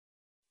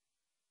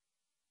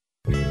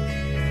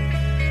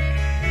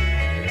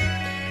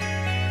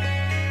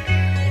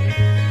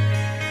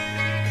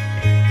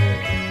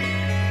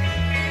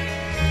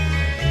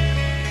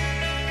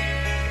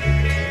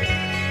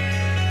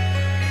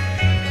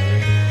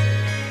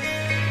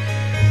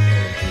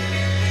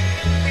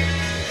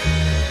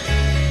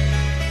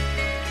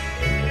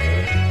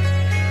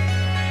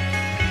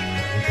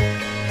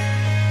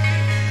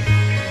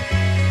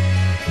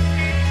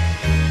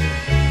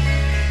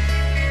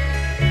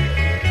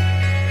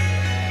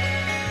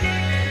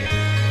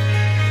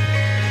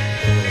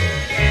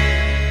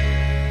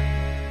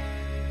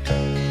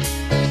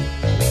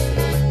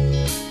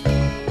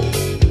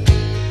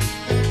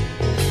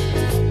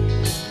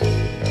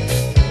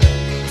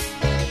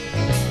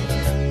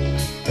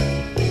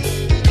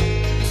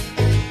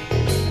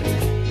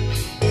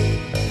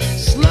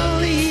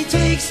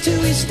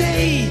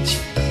stage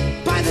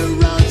by the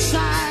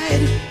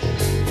roadside.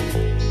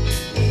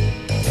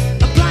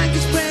 A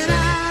blanket spread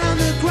out on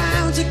the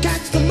ground to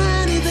catch the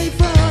money they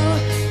throw.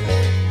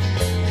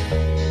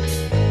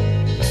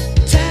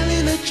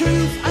 Telling the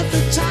truth of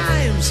the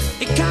times,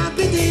 it can't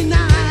be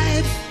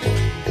denied.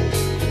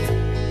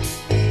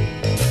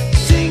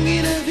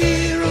 Singing of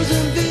heroes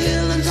and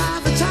villains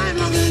of a time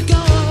long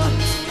ago.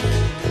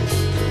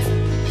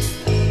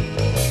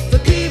 The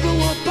people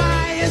walk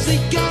by as they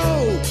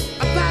go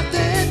about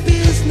their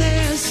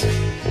business.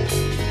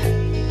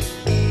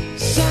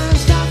 Some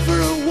stop for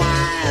a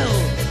while,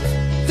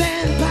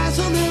 then pass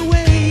on their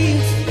way.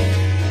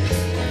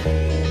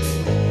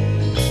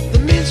 The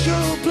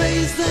minstrel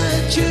plays the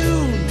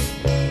tune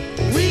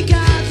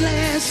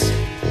regardless.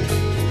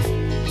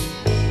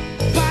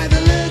 By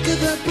the look of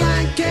the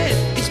blanket,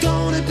 it's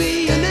gonna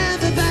be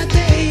another bad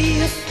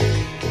day.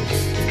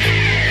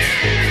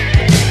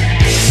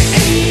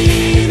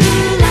 Ain't no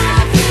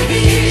life of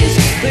ease,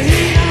 but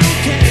he don't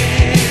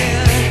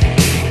care.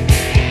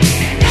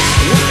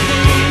 One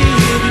day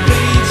he'll be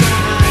paid so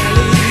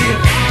highly,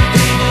 living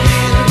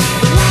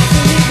the life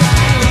of his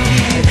valley.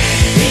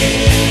 He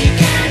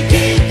can't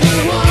keep the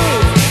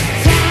wolf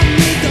from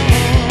the door.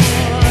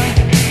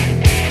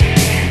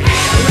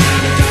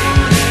 Around the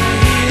corner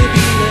he'll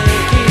be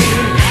lurking,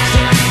 so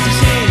as to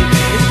say,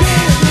 it's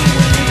better than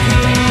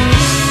working.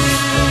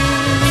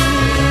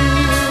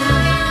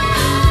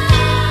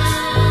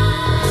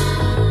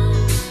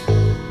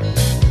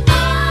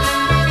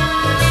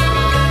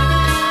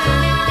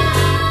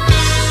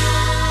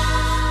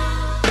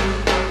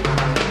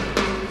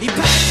 He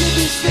packed up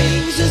his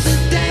things as the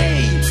day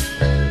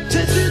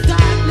turned to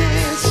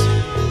darkness.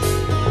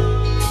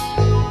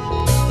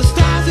 The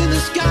stars in the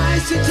sky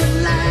seem to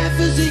laugh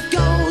as he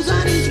goes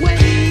on his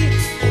way.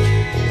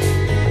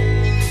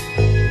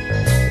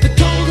 The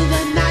cold of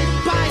the night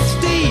bites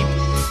deep,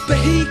 but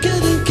he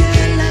couldn't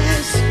care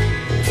less.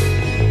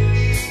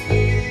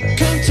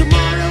 Come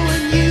tomorrow, a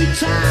new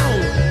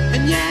town,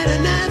 and yet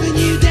another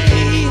new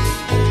day.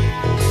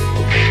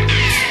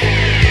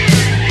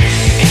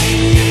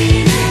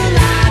 Ain't no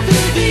life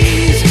of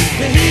ease,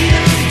 but he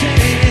don't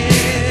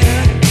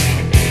care.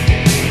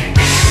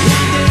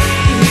 One day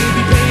he'll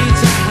be paid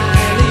so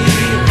highly,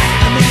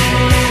 and then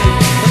he'll live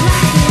the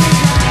life of his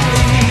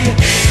valley.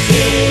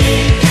 He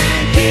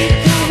can't keep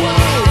the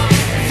wolf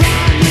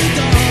from the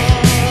door.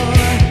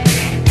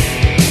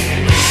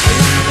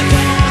 Around the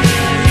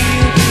corner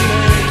he'll be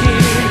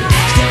lurking,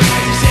 still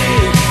as you say,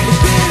 it's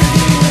better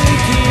than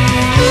working.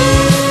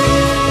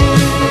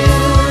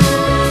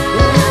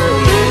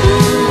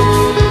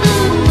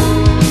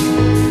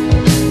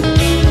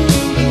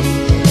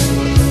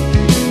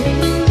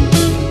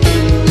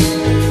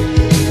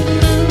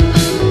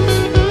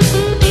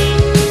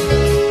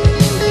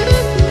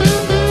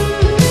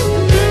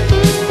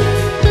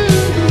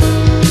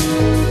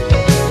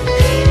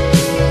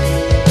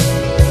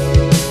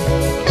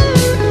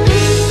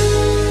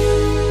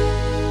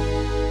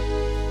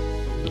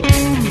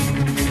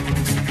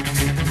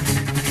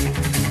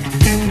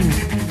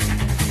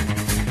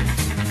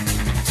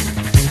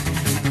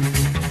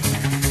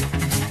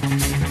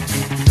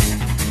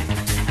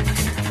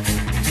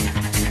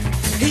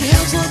 He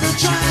hails for the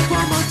track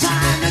one more time.